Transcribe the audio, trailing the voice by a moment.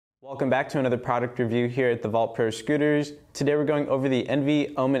Welcome back to another product review here at the Vault Pro Scooters. Today we're going over the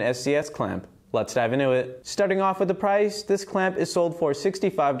Omen SCS Clamp. Let's dive into it. Starting off with the price, this clamp is sold for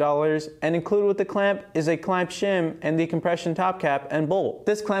 $65, and included with the clamp is a clamp shim and the compression top cap and bolt.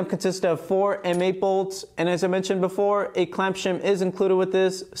 This clamp consists of 4 M8 bolts, and as I mentioned before, a clamp shim is included with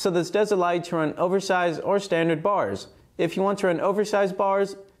this, so this does allow you to run oversized or standard bars. If you want to run oversized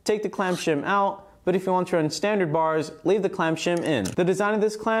bars, take the clamp shim out, but if you want to run standard bars, leave the clamp shim in. The design of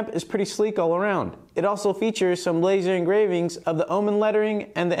this clamp is pretty sleek all around. It also features some laser engravings of the Omen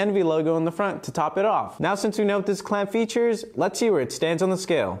lettering and the Envy logo in the front to top it off. Now since we know what this clamp features, let's see where it stands on the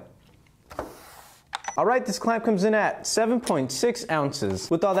scale. Alright, this clamp comes in at 7.6 ounces.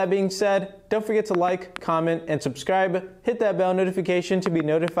 With all that being said, don't forget to like, comment, and subscribe. Hit that bell notification to be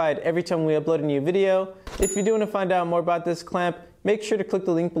notified every time we upload a new video. If you do want to find out more about this clamp, make sure to click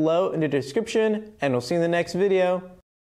the link below in the description, and we'll see you in the next video.